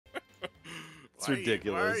It's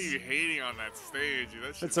ridiculous. Why are you hating on that stage?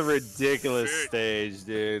 It's a ridiculous stage,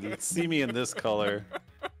 dude. Let's see me in this color.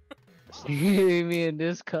 See me in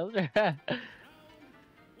this color.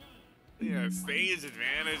 Yeah, stage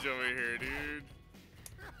advantage over here, dude.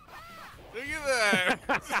 Look at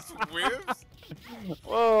that. Just whips.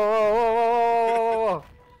 Whoa, whoa, whoa, whoa, whoa,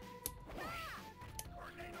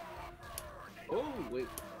 whoa. Oh, wait.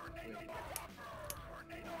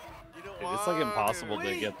 You don't Dude, it's like impossible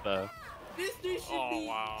to get the. This dude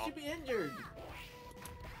should be injured.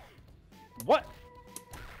 What?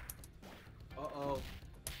 Uh-oh.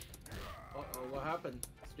 Uh-oh, what happened?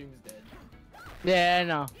 Stream's dead. Yeah, I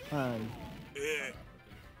know.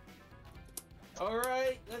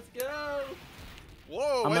 Alright, let's go!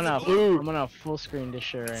 Whoa, I'm gonna full screen this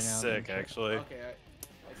shit right now. Sick, actually. Okay,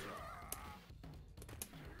 I see.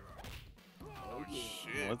 Oh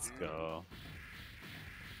shit. Let's go.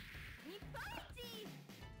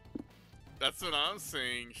 That's what I'm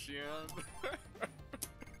saying, Shion.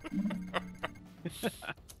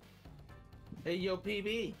 Hey, yo,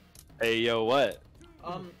 PB. Hey, yo, what?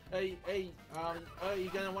 You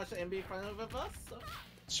gonna watch the NBA final with us?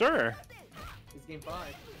 Sure. It's game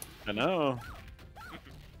 5. I know.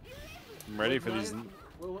 I'm ready for these.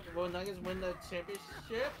 Will Nuggets win the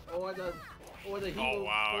championship or the Heat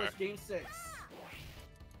force game 6?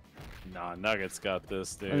 Nah, Nuggets got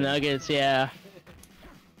this, dude. Nuggets, yeah.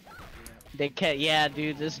 They can't. Yeah,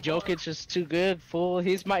 dude, this Jokic is too good. Fool.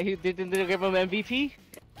 He didn't give him MVP.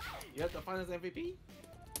 You have the Finals MVP?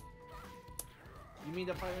 You mean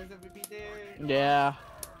the Finals MVP there? Yeah.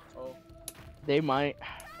 Oh. They might.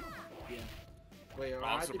 Yeah. Wait,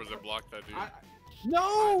 I'm surprised I blocked that dude.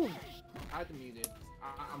 No! I had to mute it.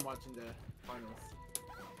 I'm watching the finals.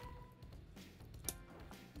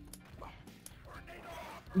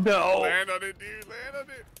 No! Land on it, dude. Land on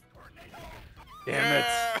it. Damn it.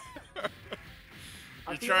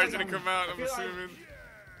 You're charging to come out, I'm assuming.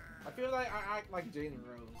 I feel like I act like Jalen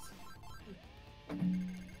Rose.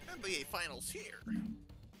 NBA Finals here.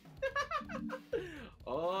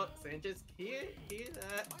 Oh, Sanchez here,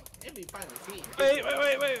 NBA Finals here.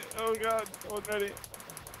 Wait. Oh god, I'm ready.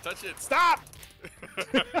 Touch it. Stop!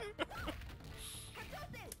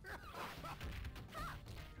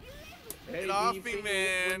 Hey, Get off do me, you think man.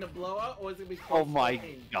 we'll win the blowout, or is it gonna be Oh close my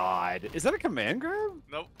game? god. Is that a command grab?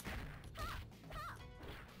 Nope.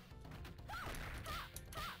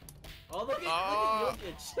 Oh, look at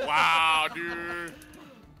Jokic. Wow, dude.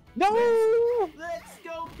 No! Let's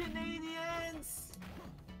go, Canadians!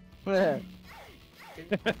 Let's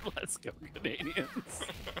go, Canadians.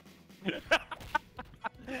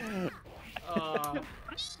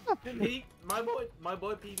 My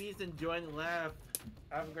boy PB's enjoying the laugh.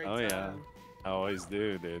 Have a great Oh time. yeah, I always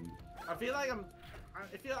do, dude. I feel like I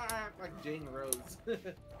act like Jane Rose.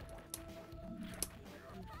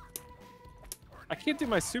 I can't do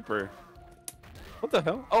my super. What the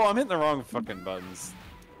hell? Oh, I'm hitting the wrong fucking buttons.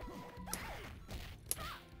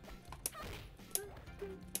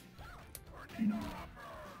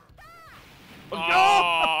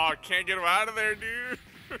 Oh, can't get him out of there, dude.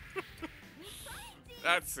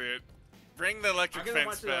 That's it. Bring the electric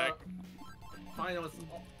fence back. Finals,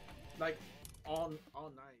 like all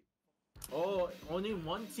night. Oh, only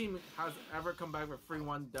one team has ever come back with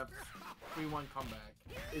 3-1 comeback.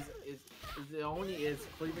 It only is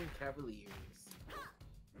Cleveland Cavaliers.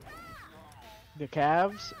 The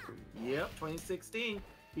Cavs? Yep, 2016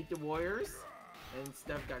 beat the Warriors, and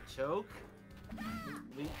Steph got choked.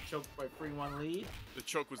 Choked by 3-1 lead. The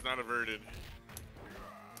choke was not averted.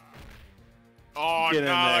 Oh, Get in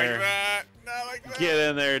not there. like that. Not like that. Get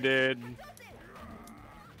in there, dude.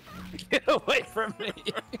 Get away from me.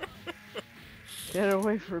 Get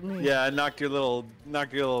away from me. Yeah, knock your little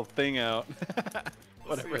thing out.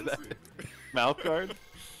 Whatever Let's that see. is. Mouth guard?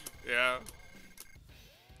 Yeah.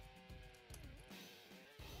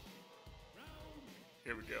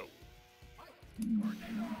 Here we go.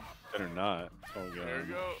 Better not. Oh god. There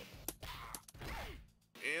we go.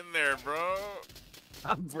 In there, bro.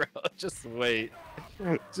 Bro, just wait.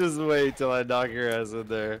 Just wait till I knock your ass in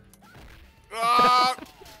there. Ah!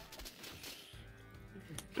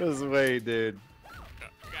 Just wait, dude.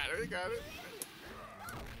 Got it.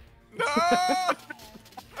 No!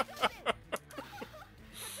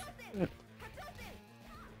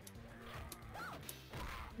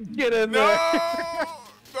 Get in there. No!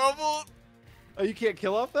 Double. Oh, you can't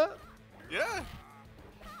kill off that? Yeah.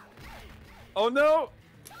 Oh no!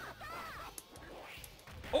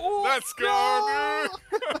 Oh, Let's go,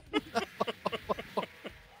 dude.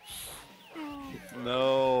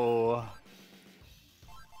 No.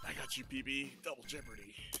 I got you, PB. Double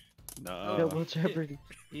jeopardy. No. Double Jeopardy.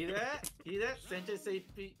 Hear that? Hear that? Sanchez say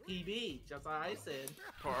PB, just like I said.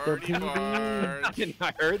 Party PB. Barge.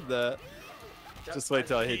 I heard that. Just wait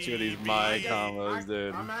till I hit you with these my PB. combos,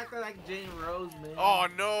 dude. I'm acting like Jalen Rose, man. Oh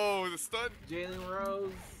no, the stun. Jalen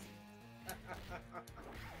Rose.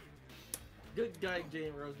 Good guy,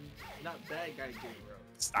 Jalen Rose. Not bad guy, Jalen Rose.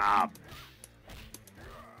 Stop.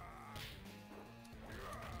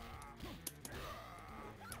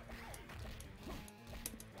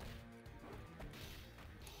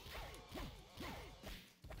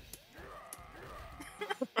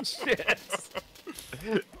 Shit.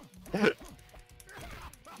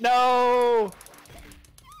 No.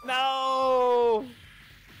 No.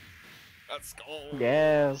 Let's go.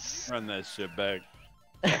 Yes. Run that shit back.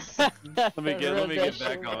 Let me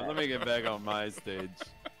get back on my stage.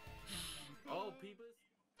 Oh, people.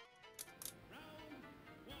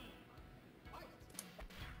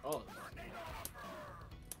 Oh.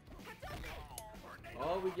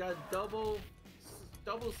 Oh, we got double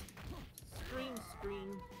screen.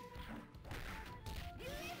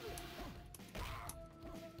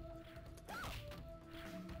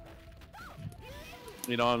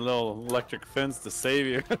 You know, a little electric fence to save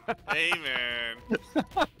you. Hey man,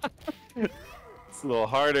 It's a little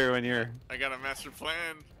harder when you're. I got a master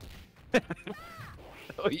plan.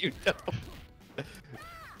 Oh, you know.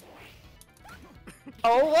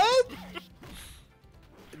 Oh, what?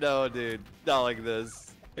 No, dude, not like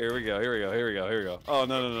this. Here we go. Oh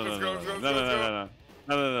no. Let's go, let's go,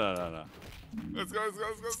 No. Let's go.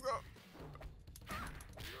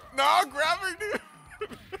 No, grab her, dude.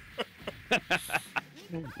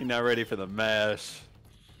 You're not ready for the mash.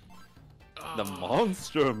 The Oh,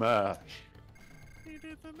 monster mash. he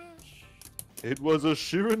did the mash. It was a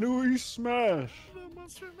Shiranui smash. The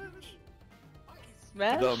monster mash.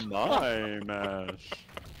 Smash. The my mash.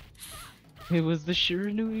 It was the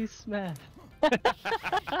Shiranui smash.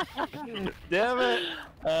 Damn it.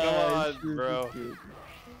 Come on, sure bro. did.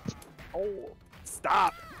 Oh,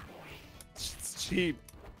 stop. It's cheap.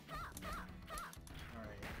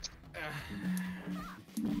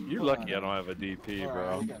 You're lucky I don't have a DP,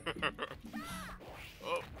 bro.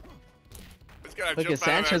 Oh, just gotta Look jump at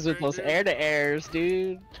Sanchez out with of those that thing, air to airs,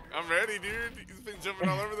 dude. dude. I'm ready, dude. He's been jumping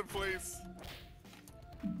all over the place.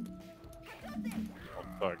 Oh,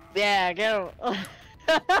 fuck. Yeah, get him.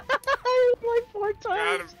 Like 4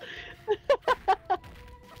 Got him. times.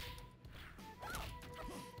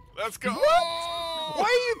 Let's go. Why are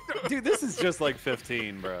you, dude? This is just like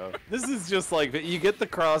 15, bro. This is just like you get the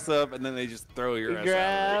cross up and then they just throw your ass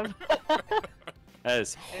Grab. out. That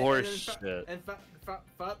is horse shit. And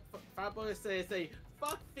Fat Boy say,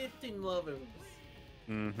 fuck 15 lovers.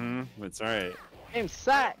 Mm-hmm. That's right. Game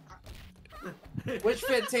sack. Which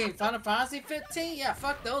 15? Final Fantasy 15? Yeah,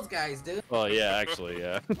 fuck those guys, dude. Well, yeah, actually,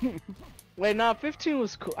 yeah. Wait, nah, 15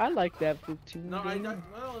 was cool. I like that 15. No, dude. no.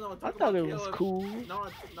 I thought it was cool. No,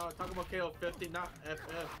 talk about KO 15, not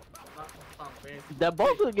FF, not Final Fantasy. That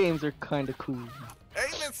both of the games are kind of cool. Hey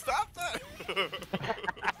man, stop that.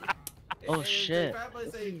 Oh, And shit. Fat Boy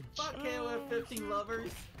say, fuck KO 15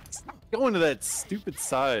 lovers. Going to that stupid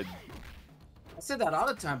side. I say that all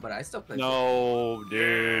the time, but I still play. No,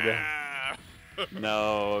 dude. Yeah.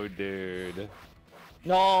 No, dude.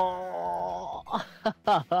 No.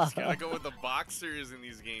 Just gotta go with the boxers in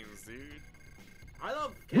these games, dude. I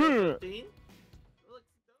love KO 15. It looks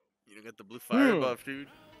dope. You don't got the blue fire buff, dude.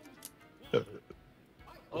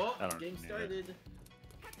 Oh, I don't game need it. started.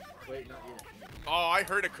 Wait, not yet. Oh, I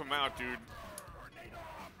heard it come out, dude.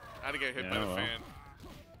 I had to get hit by Yeah, the well. fan.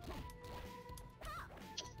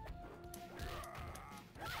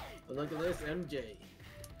 But look at this, MJ.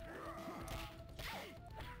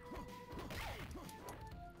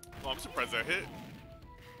 Oh, I'm surprised I hit.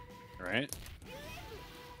 Right?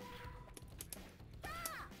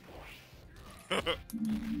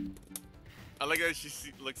 I like how she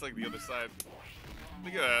looks like the other side.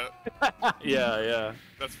 Look at that. Yeah.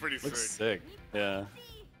 That's pretty Looks sick. sick. Yeah.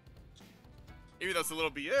 Even though it's a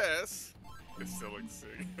little BS, it still looks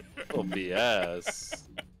sick. Little BS.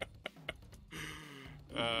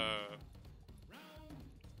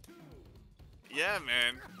 Yeah,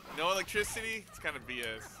 man. No electricity? It's kind of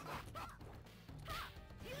BS.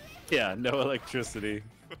 Yeah, no electricity.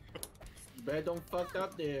 You better don't fuck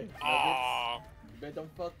up there. Aww. You better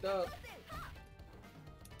don't fuck up.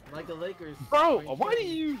 Like the Lakers. Bro, Ain't why do shit.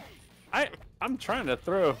 you... I'm trying to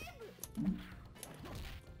throw.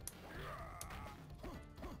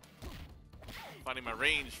 Finding my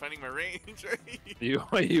range. You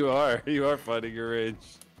are finding your range.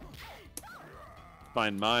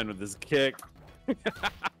 Find mine with this kick. Do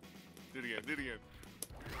it again.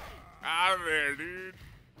 Out of there, dude.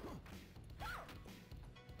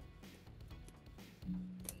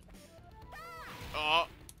 Oh.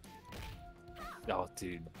 Oh,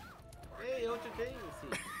 dude. Hey, Ultra Davis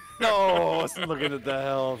here. No, I was looking at the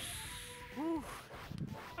health.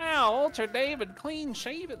 Wow, Ultra David, clean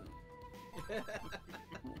shaven.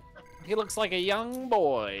 He looks like a young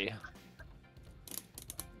boy.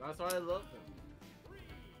 That's why I love him.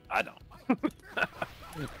 I don't.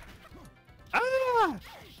 Ah!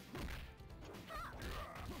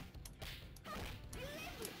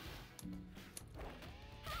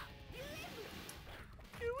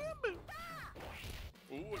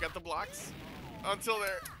 Ooh, I got the blocks. Until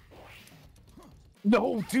there.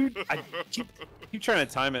 No, dude. I keep trying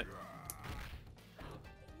to time it.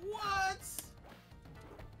 What?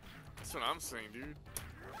 That's what I'm saying, dude.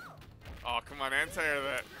 Oh, come on, anti-air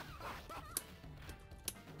that.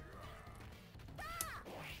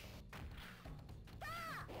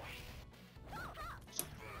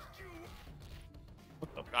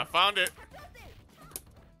 I found it.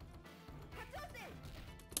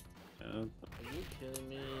 Are you kidding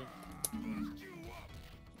me?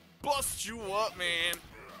 Bust you up, man.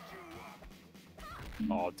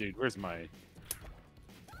 Oh, dude, where's my...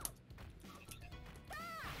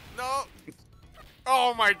 No.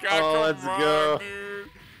 Oh my god, Oh, come let's on, go. dude.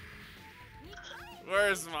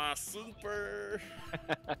 Where's my super?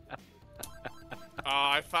 Oh,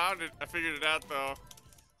 I found it. I figured it out, though.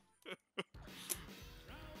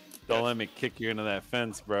 Don't let me kick you into that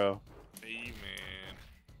fence, bro. Hey, man.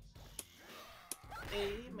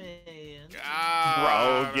 Hey, man.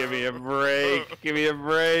 God. Bro, give me a break. Give me a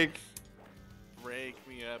break. Break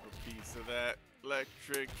me up a piece of that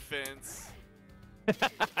electric fence.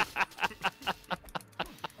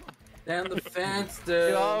 Damn the fence, Get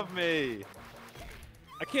dude. off me.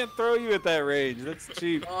 I can't throw you at that range. That's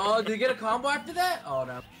cheap. Oh, did you get a combo after that? Oh,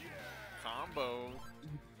 no. Combo.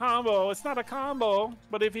 Combo. It's not a combo,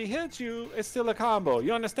 but if he hits you, it's still a combo.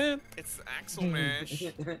 You understand? It's Axel Mash.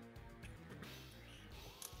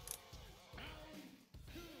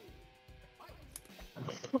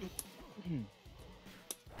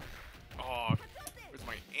 Oh, where's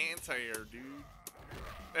my anti-air, dude?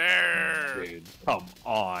 There! Dude, come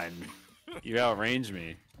on. You outrange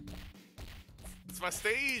me. It's my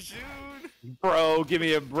stage, dude! Bro, give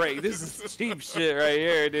me a break. This is cheap shit right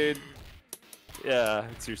here, dude. Yeah,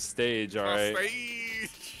 it's your stage, My alright.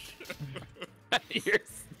 stage! Your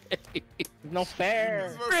stage. No fair.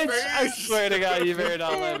 It's my Rich, I stage! swear to God, you better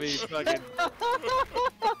not let me fucking...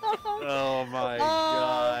 Oh my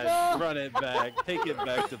God. no. Run it back. Take it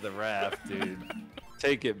back to the raft, dude.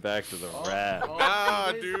 Take it back to the raft.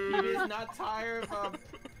 Nah, he is- dude. He is not tired of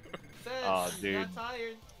sense. Oh, He's dude. not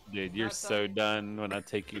tired. Dude, you're Not so tired. done when I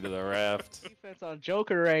take you to the raft. Defense on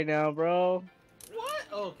Joker right now, bro. What?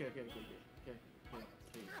 Oh, okay.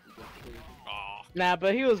 Aw. Nah,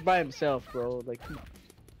 but he was by himself, bro. Like, come on.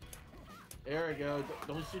 There we go.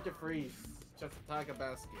 Don't shoot the freeze. Just attack a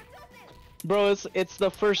basket. Bro, it's the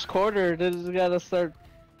first quarter. This gotta start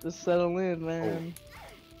to settle in, man.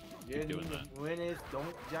 You Keep doing need that. to win it.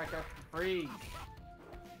 Don't jack up the freeze.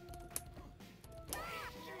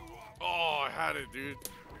 Oh, I had it, dude.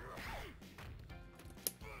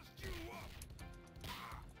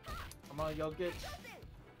 Come on, Jokic.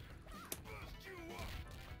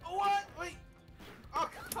 Oh, what? Wait. Oh,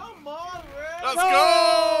 come on, Red. Let's go!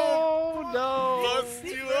 Oh, no! Bust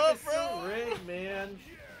This you rip up, is so bro! rigged, man.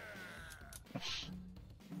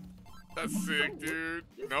 That's sick, dude.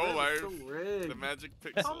 This No rip life. is so rigged. The magic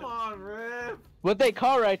pixel. Come on, Rip. What they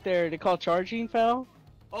call right there? They call charging foul?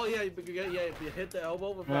 Oh yeah, if you hit the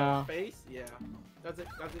elbow with Yeah. that face, yeah. That's it.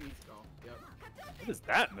 That's an easy call. Yep. What is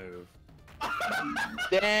that move?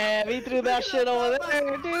 Damn, he threw that shit over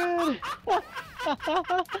there, dude.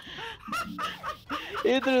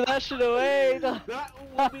 He threw that shit away. That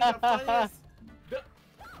will be the funniest.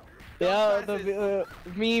 Yeah, That the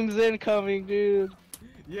memes incoming, dude.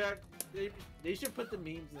 Yeah, they should put the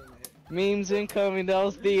memes in it. Memes incoming. That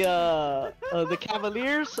was the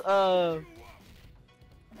Cavaliers.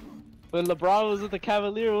 When LeBron was at the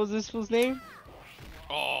Cavalier, what was this fool's name?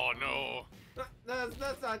 Oh, no. That's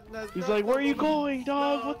not. He's like, "Where are you going,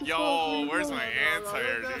 dog? What the fuck? Where Yo, you where's going?" my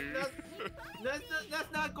anti-air, dude?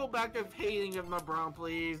 Let's not go back to hating of LeBron,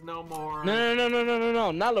 please. No more. No,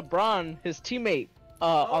 not LeBron. His teammate.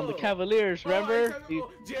 On the Oh. Cavaliers. Remember?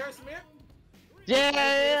 J.R. Smith? Yeah,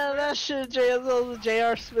 that shit. That was a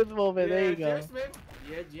J.R. Smith moment. Yeah, There you go. J.R. Smith.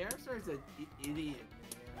 Yeah, J.R. Smith's an idiot,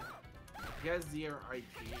 man. He has zero IQ.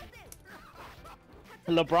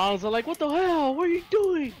 LeBron's like, "What the hell? What are you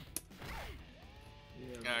doing?"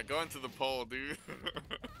 Yeah, go into the pole, dude.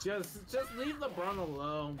 Just leave LeBron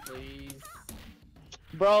alone, please.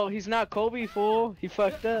 Bro, he's not Kobe, fool. He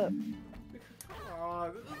fucked up. Come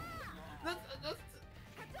on. Let's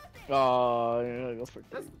Oh, you're gonna go for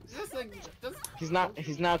That's like that's. He's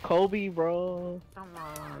not Kobe, bro. Come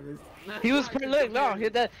on. He was look, no,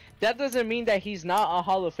 that doesn't mean that he's not a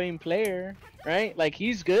Hall of Fame player, right? Like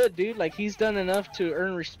he's good, dude. Like he's done enough to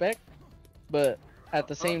earn respect, but at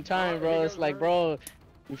the same time, bro, it's like, bro,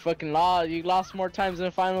 you fucking lost. You lost more times in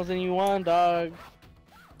the finals than you won, dog.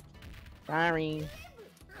 Sorry.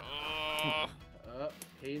 Oh.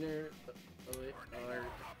 Hater. Alert.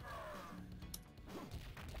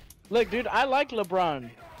 Look, dude, I like LeBron,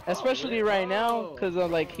 especially right now, cause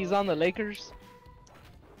like he's on the Lakers.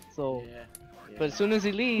 So, Yeah. but as soon as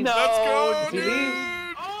he leaves, Let's go, if he dude. leaves,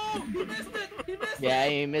 Oh, he missed it. He missed it. yeah,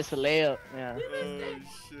 he missed a layup. Yeah. Oh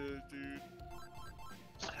shit, dude.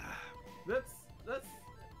 Let's.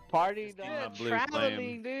 Party, my dog. blue Traveling,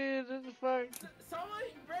 flame. dude. What the fuck?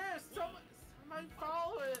 Somebody burst. Somebody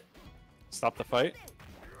follow it. Stop the fight.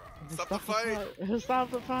 Stop the fight.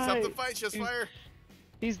 Stop the fight. Stop the fight, just fire.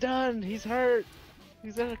 He's done. He's hurt.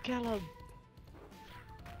 He's gonna kill him.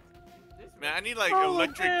 Man, I need like Oh,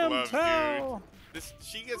 electric damn gloves, towel. dude.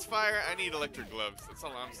 She gets fire, I need electric gloves. That's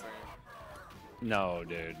all I'm saying. No,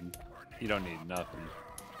 dude. You don't need nothing.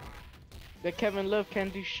 That Kevin Love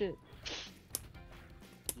can't do shit.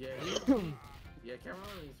 Yeah. Yeah. Cameron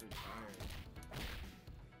is retired.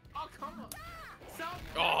 Oh come on.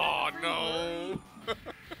 Oh no. Get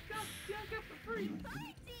for free.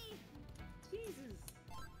 Jesus.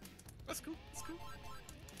 That's cool. That's cool.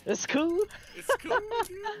 It's cool. It's cool,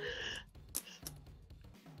 dude.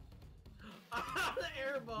 The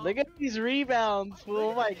air ball. Look at these rebounds.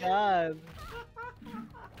 Oh my god.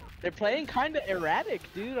 They're playing kind of erratic,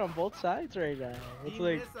 dude, on both sides right now. It's He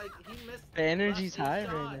like missed the energy's last high eight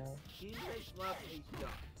right shots. now. He missed last 8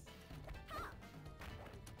 shots.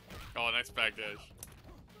 Oh, nice back dash.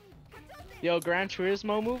 Yo, Gran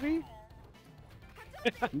Turismo movie?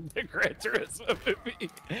 The Gran Turismo movie.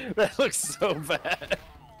 That looks so bad.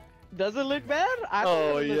 Does it look bad? I thought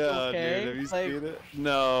Oh it looked yeah, okay. dude. Have you Like, seen it?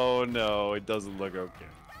 No, it doesn't look okay.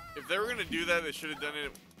 If they were gonna do that, they should have done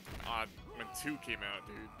it when 2 came out,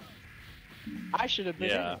 dude. I should have been.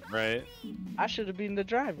 Yeah, right. I should have been the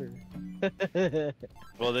driver.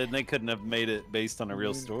 Well, then they couldn't have made it based on a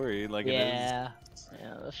real story like it yeah,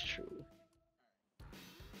 yeah, that's true.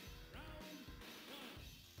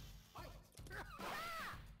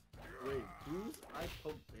 Wait, who's I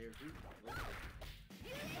poke bear?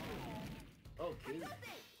 Oh, dude. is.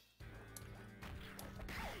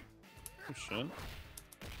 Oh, shit.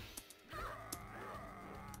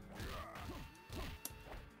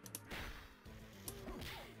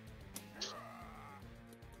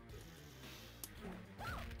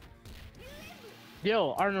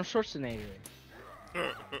 Yo, Arnold Schwarzenegger.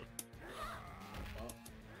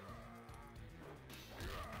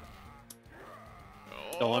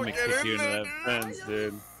 Don't let me get kick in you into there, that fence,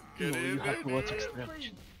 dude. Get in You there, have to watch dude.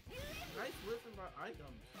 extraction. Nice listen by items.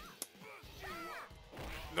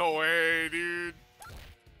 No way, dude.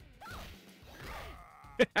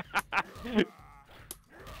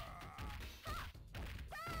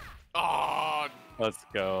 Oh, Let's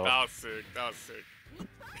go. that was sick. That was sick.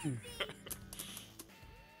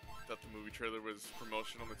 Thought the movie trailer was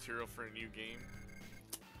promotional material for a new game.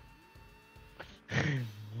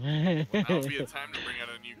 That would be a time to bring out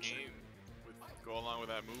a new game. Go along with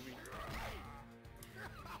that movie.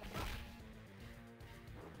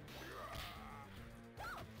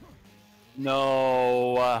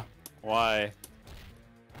 No. Why?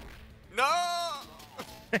 No!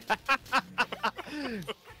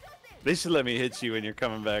 They should let me hit you when you're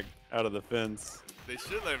coming back out of the fence. They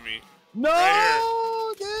should let me.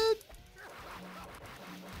 No, dude.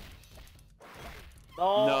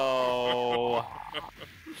 Oh. No.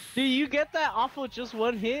 Do you get that off of just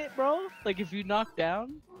one hit, bro? Like if you knock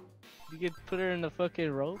down, you could put her in the fucking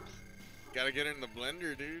ropes. Gotta get her in the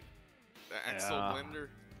blender, dude. The Axel Yeah. blender.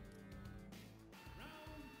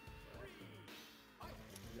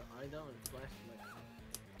 The item and flashlight.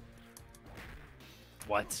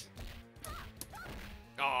 What?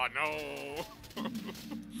 Oh no!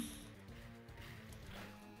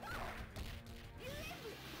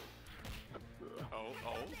 oh.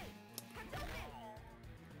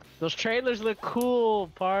 Those trailers look cool,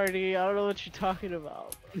 party. I don't know what you're talking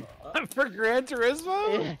about. For Gran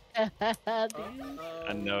Turismo? Dude.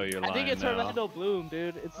 I know you're lying I think it's now. Orlando Bloom,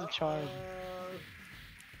 dude. It's a charm.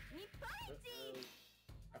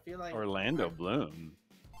 I feel like Orlando Bloom.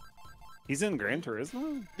 He's in Gran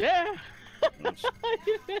Turismo? Yeah. They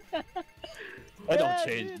don't Yeah,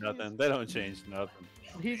 change dude, nothing. They don't change nothing.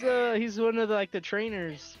 He's one of the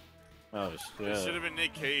trainers. Oh It should shit. have been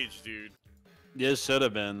Nick Cage, dude. Yeah, should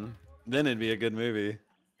have been. Then it'd be a good movie.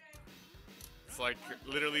 It's like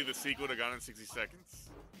literally the sequel to Gone in 60 Seconds.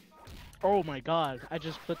 Oh my god, I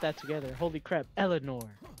just put that together. Holy crap, Eleanor.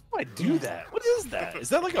 How do I do that? What is that? Is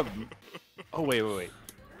that like a... Oh, wait. Alright.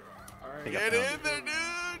 Get in there,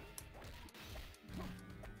 dude!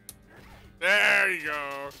 There you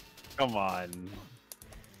go. Come on.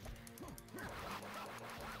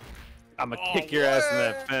 I'm gonna kick your ass in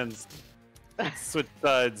that fence. Switch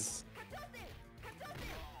sides.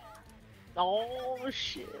 Oh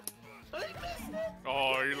shit. I missed it!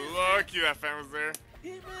 Oh, you're lucky that fan was there. He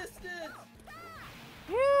missed it!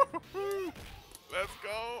 Woo-hoo-hoo. Let's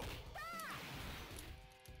go.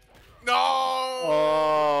 No!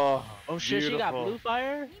 Oh, Oh shit, she got beautiful. blue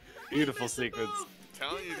fire? Beautiful sequence.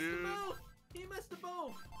 Telling you, dude. He missed the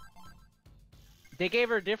boat! They gave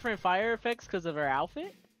her different fire effects because of her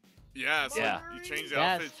outfit? Yeah, so Yeah. you change the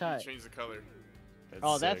That's outfit, tight. you change the color.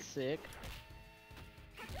 Oh, that's sick.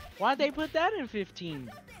 Why'd they put that in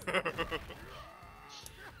 15? I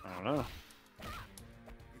don't know.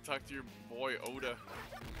 Talk to your boy Oda.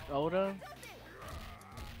 Oda?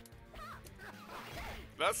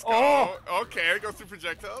 Let's go. Oh! Okay, it goes through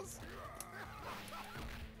projectiles.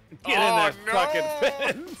 Get in that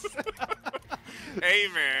fucking fence. Hey,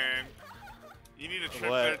 man. You need a trip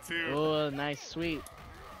What? there, too. Oh, nice sweep.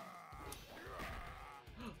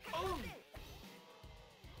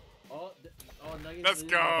 Oh! Oh, Nuggets. Let's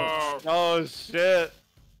go. Oh shit.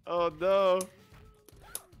 Oh no.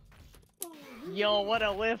 Yo, what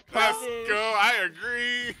a whiff Let's punish. go. I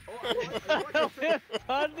agree. Whiff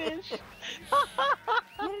punish.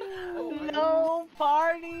 No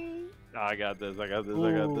party. I got this. I got this.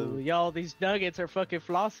 I got Ooh, this. yo, these Nuggets are fucking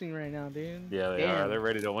flossing right now, dude. Yeah, they Damn. are. They're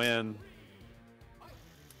ready to win.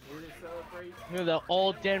 Here to celebrate. Look at the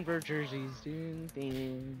old Denver jerseys, dude.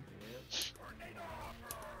 Damn.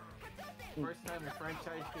 First time in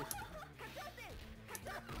franchise history.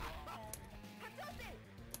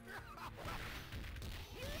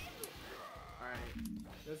 Alright,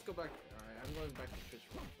 let's go back. Alright, I'm going back to fish.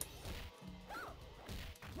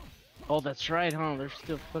 Oh, that's right, huh? They're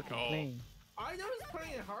still fucking Oh. playing. I know he's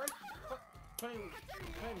playing hard. Playing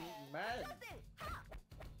mad.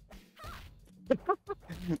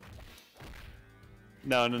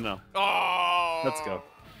 No, no, no. Oh. Let's go.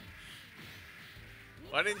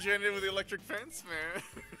 Why didn't you end it with the electric fence, man?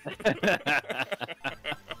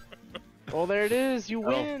 Well, there it is. You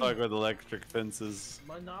I don't win. fuck with electric fences.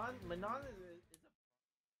 Manon is